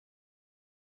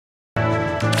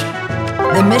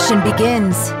mission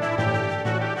begins.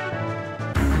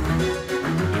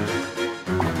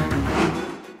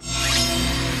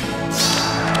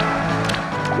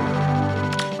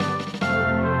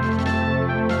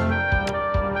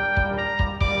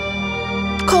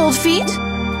 Cold feet?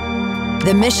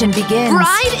 The mission begins.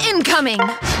 Bride incoming!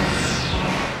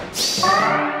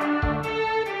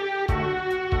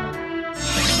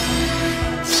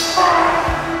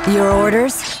 Your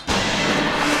orders?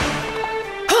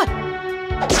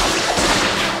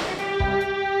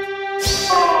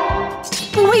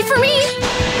 Wait for me!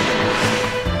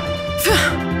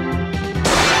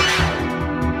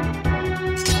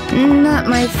 Not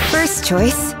my first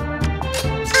choice.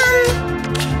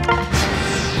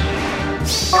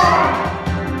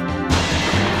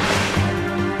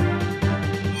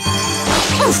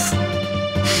 Oof.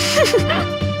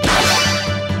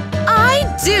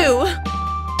 I do!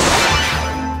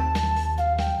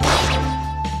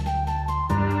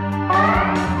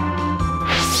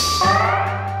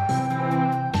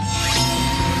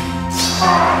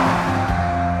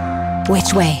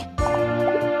 Which way?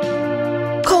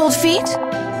 Cold feet?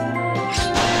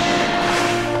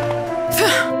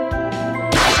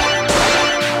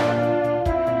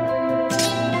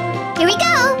 Here we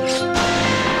go!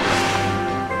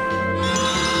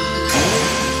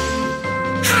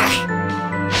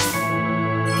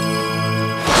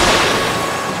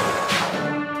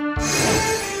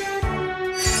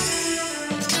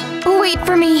 Wait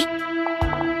for me!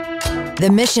 The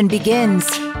mission begins.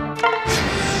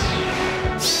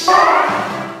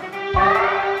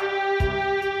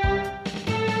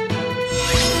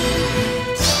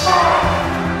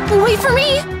 Wait for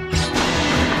me!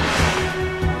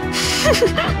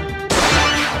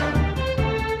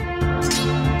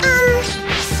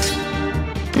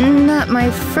 Not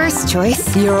my first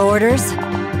choice. Your orders?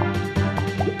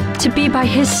 To be by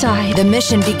his side. The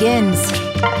mission begins.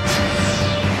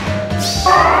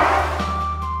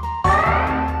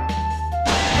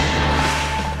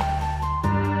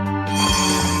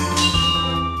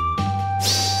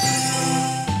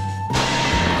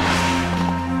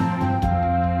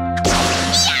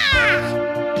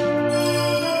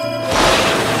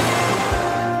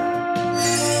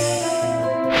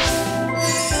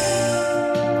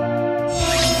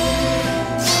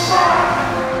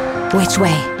 Which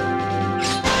way?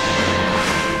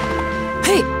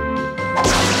 Hey!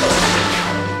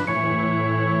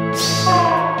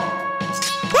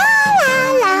 La la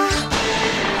la!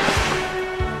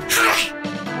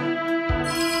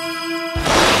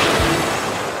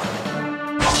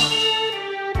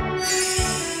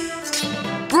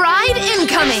 Bride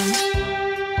incoming!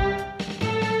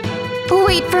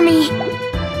 Wait for me!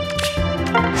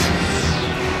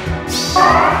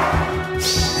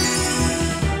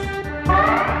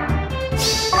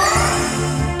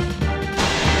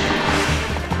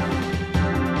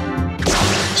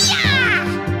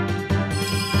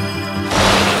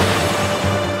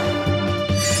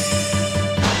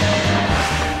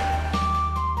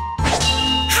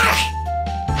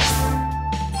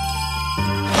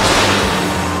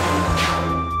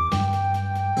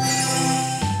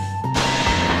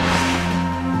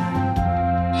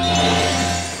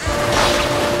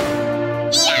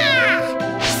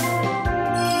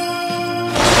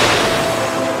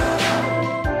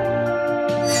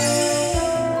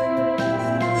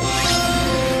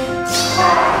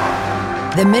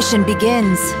 The mission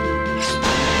begins.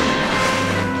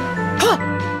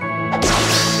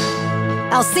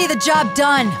 I'll see the job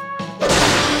done.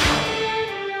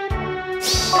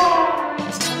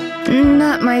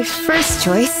 Not my first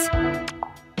choice.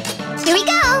 Here we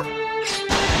go!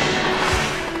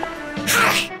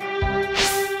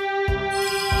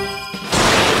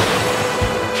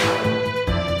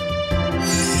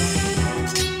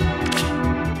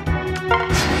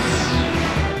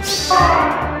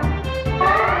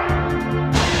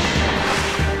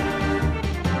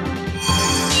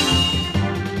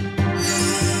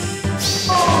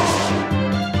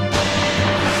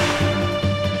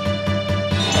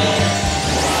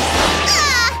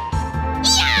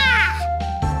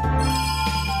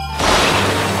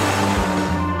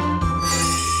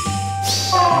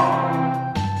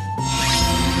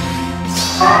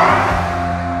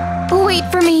 Wait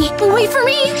for me! Wait for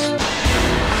me!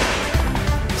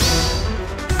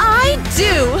 I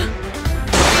do!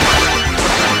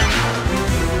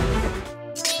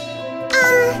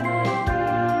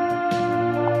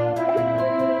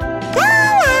 La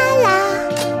la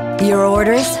la! Your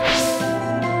orders?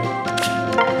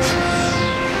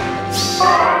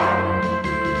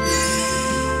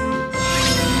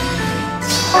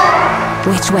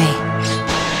 Which way?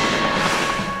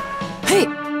 Hey!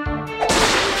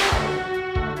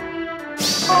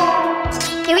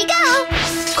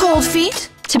 Cold feet?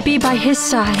 To be by his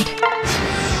side.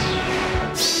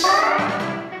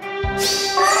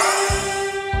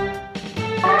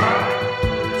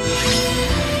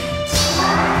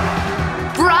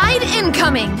 Bride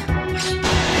incoming!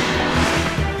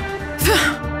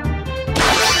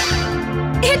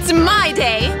 It's my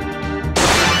day!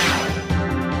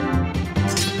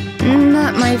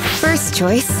 Not my first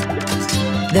choice.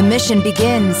 The mission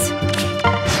begins.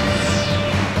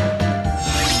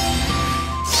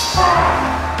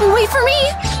 Wait for me!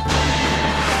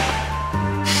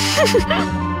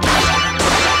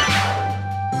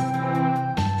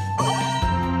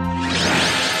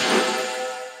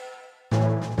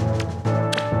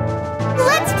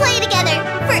 Let's play together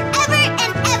forever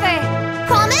and ever.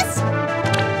 Promise?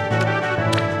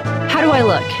 How do I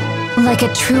look? Like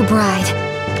a true bride.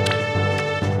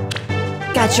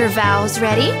 Got your vows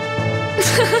ready?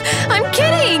 I'm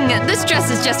kidding! This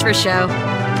dress is just for show.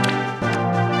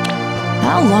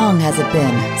 How long has it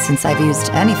been since I've used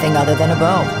anything other than a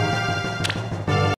bow?